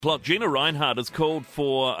Plot. Gina Reinhardt has called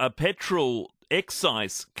for a petrol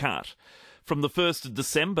excise cut from the 1st of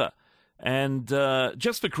December. And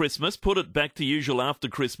just for Christmas, put it back to usual after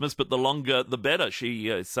Christmas, but the longer the better. She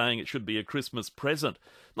is saying it should be a Christmas present.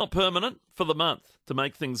 Not permanent, for the month, to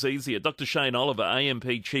make things easier. Dr. Shane Oliver,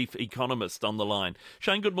 AMP Chief Economist, on the line.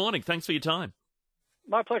 Shane, good morning. Thanks for your time.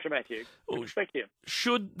 My pleasure, Matthew. Thank you.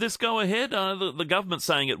 Should this go ahead? The government's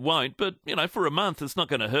saying it won't, but, for a month it's not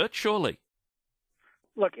going to hurt, surely.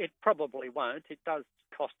 Look, it probably won't. It does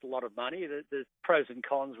cost a lot of money. There's pros and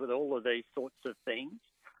cons with all of these sorts of things.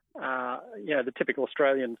 The typical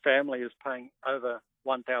Australian family is paying over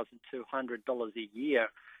 $1,200 a year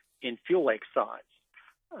in fuel excise.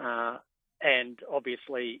 And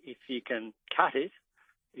obviously, if you can cut it,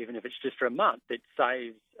 even if it's just for a month, it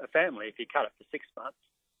saves a family. If you cut it for 6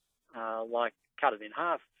 months, like cut it in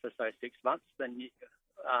half for, say, 6 months, then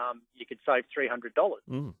you could save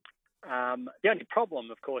 $300. The only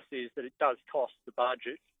problem, of course, is that it does cost the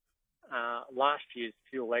budget. Last year's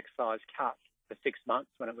fuel excise cut for 6 months,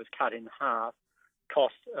 when it was cut in half,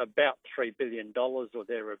 cost about $3 billion or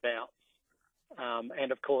thereabouts.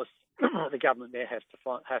 And, of course, the government there has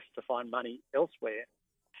to find money elsewhere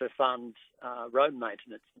to fund road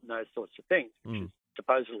maintenance and those sorts of things, which is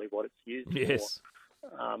supposedly what it's used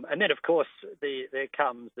for. And then, of course, there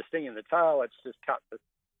comes the sting in the tail. It's just cut for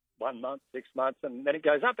 1 month, 6 months, and then it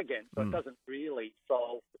goes up again. So it doesn't really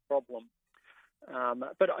solve the problem.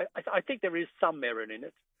 But I think there is some merit in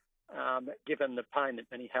it, given the pain that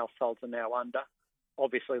many households are now under.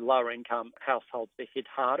 Obviously, lower-income households are hit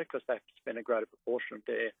harder because they have to spend a greater proportion of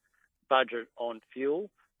their budget on fuel.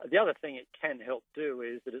 The other thing it can help do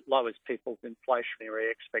is that it lowers people's inflationary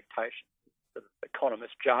expectations. The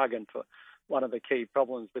economist jargon for one of the key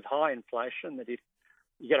problems with high inflation, that if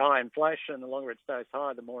you get high inflation, the longer it stays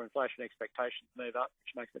high, the more inflation expectations move up,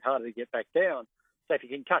 which makes it harder to get back down. So if you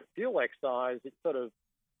can cut fuel excise, it sort of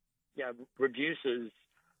reduces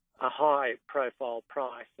a high-profile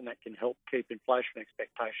price, and that can help keep inflation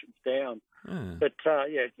expectations down. But,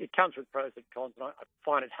 it comes with pros and cons, and I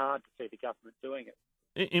find it hard to see the government doing it.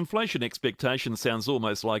 Inflation expectation sounds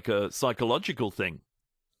almost like a psychological thing.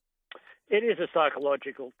 It is a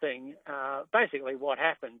psychological thing. Basically, what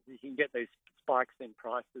happens is you can get these spikes in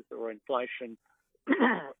prices or inflation.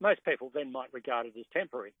 Most people then might regard it as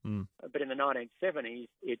temporary. But in the 1970s,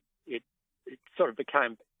 it sort of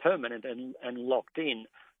became permanent and locked in,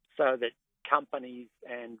 so that companies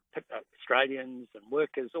and Australians and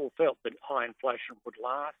workers all felt that high inflation would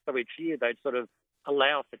last. So each year they'd sort of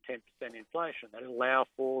allow for 10% inflation. They'd allow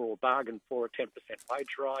for or bargain for a 10% wage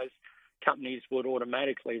rise. Companies would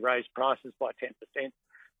automatically raise prices by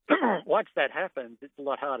 10%. Once that happens, it's a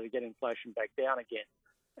lot harder to get inflation back down again.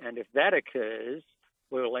 And if that occurs,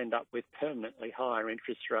 we'll end up with permanently higher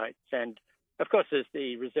interest rates. And, of course, as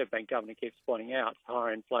the Reserve Bank Governor keeps pointing out,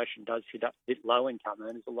 higher inflation does hit low-income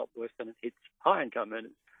earners a lot worse than it hits high-income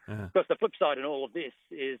earners. Of course, the flip side in all of this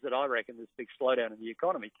is that I reckon there's a big slowdown in the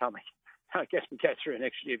economy coming. I guess we go through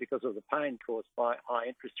next year because of the pain caused by high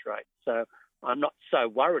interest rates. So I'm not so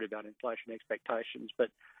worried about inflation expectations, but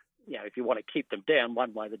if you want to keep them down,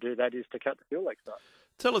 one way to do that is to cut the fuel excise.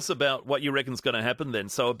 Tell us about what you reckon is going to happen then.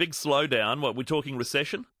 So a big slowdown, we're talking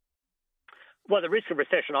recession? Well, the risk of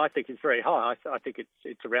recession, I think, is very high. I think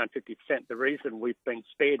it's around 50%. The reason we've been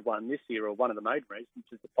spared one this year, or one of the main reasons,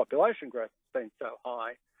 is the population growth has been so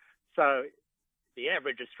high. So the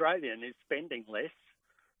average Australian is spending less.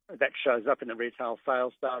 That shows up in the retail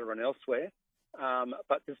sales data and elsewhere.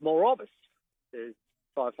 But there's more of us. There's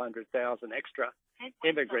 500,000 extra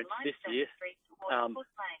immigrants this year,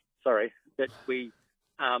 that we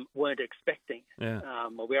weren't expecting.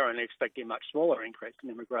 Well, we are only expecting a much smaller increase in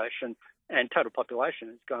immigration, and total population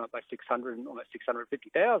has gone up by 600, almost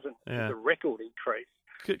 650,000. It's a record increase.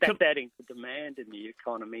 That's adding to demand in the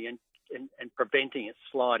economy and preventing it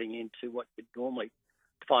sliding into what you'd normally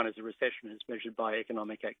define as a recession as measured by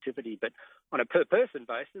economic activity. But on a per-person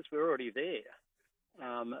basis, we're already there.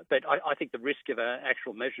 But I think the risk of an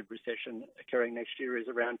actual measured recession occurring next year is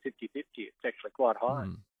around 50-50. It's actually quite high.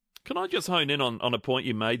 Can I just hone in on a point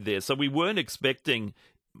you made there? So we weren't expecting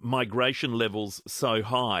migration levels so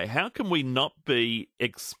high. How can we not be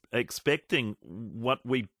expecting what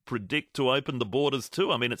we predict to open the borders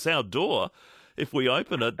to? I mean, it's our door. If we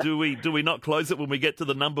open it, do we not close it when we get to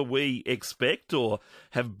the number we expect or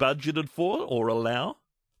have budgeted for or allow?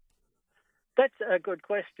 That's a good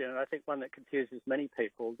question, and I think one that confuses many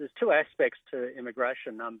people. There's two aspects to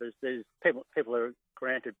immigration numbers. There's people who are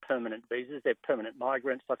granted permanent visas. They're permanent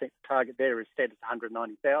migrants. I think the target there is set as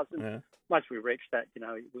 190,000. Once we reach that,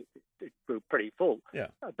 we're pretty full.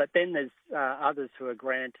 But then there's others who are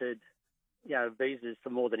granted visas for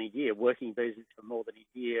more than a year, working visas for more than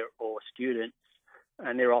a year, or students,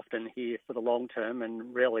 and they're often here for the long term,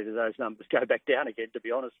 and rarely do those numbers go back down again, to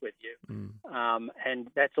be honest with you. And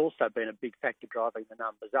that's also been a big factor driving the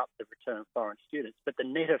numbers up, the return of foreign students. But the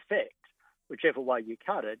net effect, whichever way you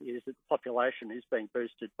cut it, is that the population is being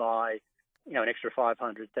boosted by, an extra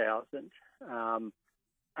 500,000.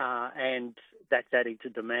 And that's adding to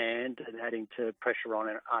demand and adding to pressure on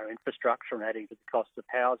our infrastructure and adding to the cost of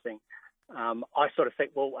housing. I sort of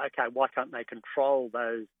think, well, okay, why can't they control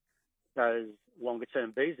those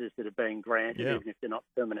longer-term visas that are being granted, even if they're not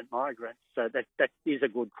permanent migrants? So that is a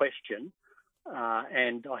good question,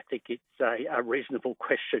 and I think it's a reasonable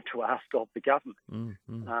question to ask of the government.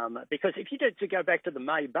 Because if you did to go back to the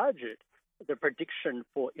May budget, the prediction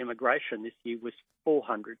for immigration this year was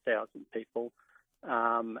 400,000 people,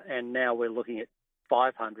 and now we're looking at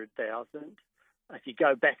 500,000. If you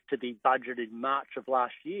go back to the budget in March of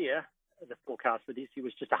last year, the forecast for this year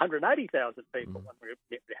was just 180,000 people, and we're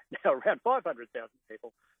now around 500,000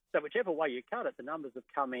 people. So whichever way you cut it, the numbers have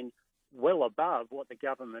come in well above what the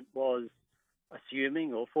government was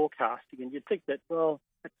assuming or forecasting, and you'd think that, well,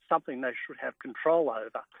 it's something they should have control over.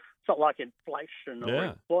 It's not like inflation or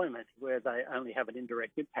employment where they only have an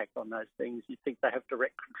indirect impact on those things. You'd think they have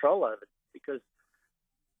direct control over it because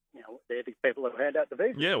they're the people who hand out the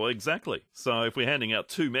visas. Yeah, well, exactly. So if we're handing out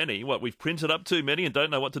too many, we've printed up too many and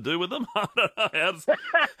don't know what to do with them? I don't know.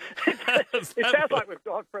 It sounds like we've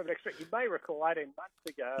gone from an extreme. You may recall 18 months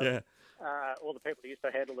ago, all the people who used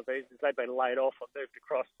to handle the visas, they'd been laid off and moved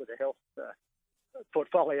across to the health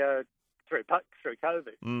portfolio through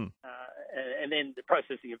COVID. And then the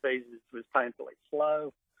processing of visas was painfully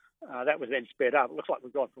slow. That was then sped up. It looks like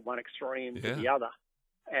we've gone from one extreme to the other.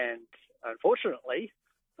 And unfortunately,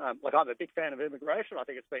 I'm a big fan of immigration. I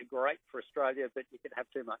think it's been great for Australia, but you can have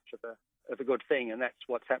too much of a good thing, and that's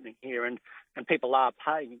what's happening here. And people are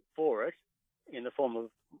paying for it in the form of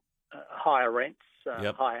higher rents,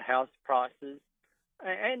 higher house prices,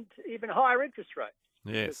 and even higher interest rates.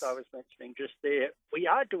 Yes. As I was mentioning just there, we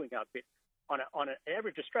are doing our bit. On an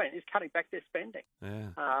average, Australian is cutting back their spending.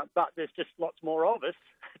 But there's just lots more of us.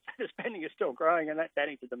 The spending is still growing, and that's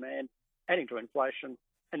adding to demand, adding to inflation,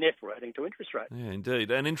 and therefore adding to interest rates. Yeah, indeed.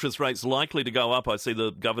 And interest rates likely to go up. I see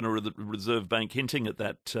the Governor of the Reserve Bank hinting at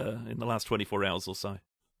that in the last 24 hours or so.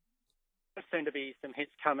 There seem to be some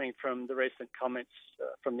hints coming from the recent comments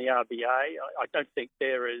from the RBA. I don't think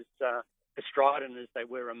they're as strident as they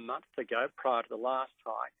were a month ago prior to the last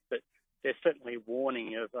hike, but there's certainly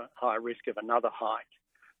warning of a high risk of another hike.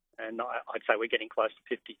 And I'd say we're getting close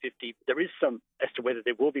to 50-50. There is some as to whether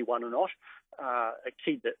there will be one or not.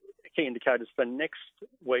 Key indicators for next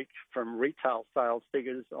week from retail sales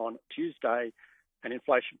figures on Tuesday and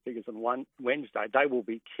inflation figures on Wednesday. They will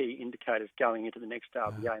be key indicators going into the next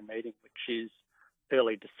RBA meeting, which is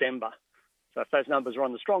early December. So if those numbers are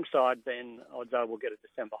on the strong side, then odds are we'll get a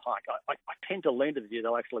December hike. I tend to lean to the view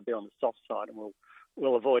they'll actually be on the soft side, and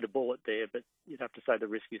we'll avoid a bullet there, but you'd have to say the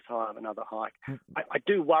risk is high of another hike. I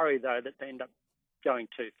do worry, though, that they end up going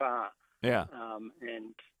too far.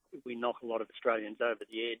 And we knock a lot of Australians over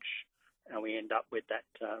the edge, and we end up with that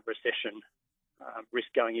recession risk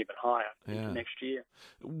going even higher into next year.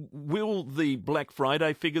 Will the Black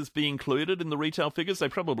Friday figures be included in the retail figures? They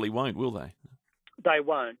probably won't, will they? They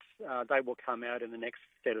won't. They will come out in the next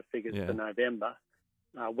set of figures for November.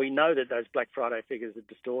 We know that those Black Friday figures have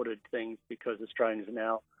distorted things because Australians are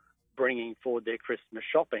now bringing forward their Christmas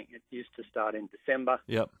shopping. It used to start in December.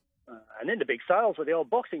 And then the big sales were the old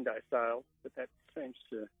Boxing Day sales, but that seems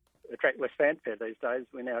to attract less fanfare these days.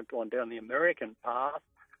 We're now gone down the American path.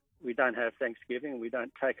 We don't have Thanksgiving. We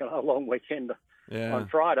don't take a long weekend on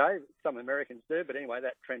Friday. Some Americans do, but anyway,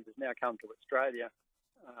 that trend has now come to Australia,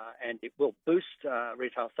 and it will boost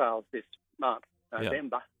retail sales this month.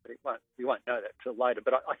 November, but we won't know that till later.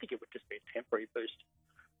 But I think it would just be a temporary boost.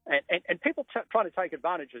 And people trying to take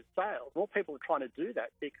advantage of sales. More people are trying to do that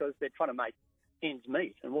because they're trying to make ends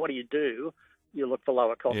meet. And what do? You look for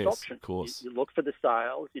lower cost options. Of course. You look for the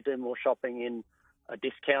sales. You do more shopping in a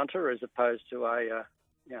discounter as opposed to a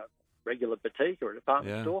regular boutique or a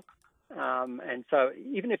department store. And so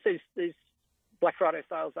even if these Black Friday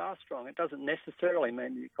sales are strong, it doesn't necessarily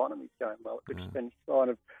mean the economy's going well. It could just be a sign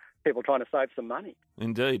of people trying to save some money.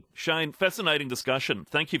 Indeed. Shane, fascinating discussion.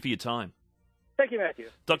 Thank you for your time. Thank you, Matthew.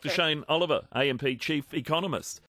 Dr. Shane Oliver, AMP Chief Economist.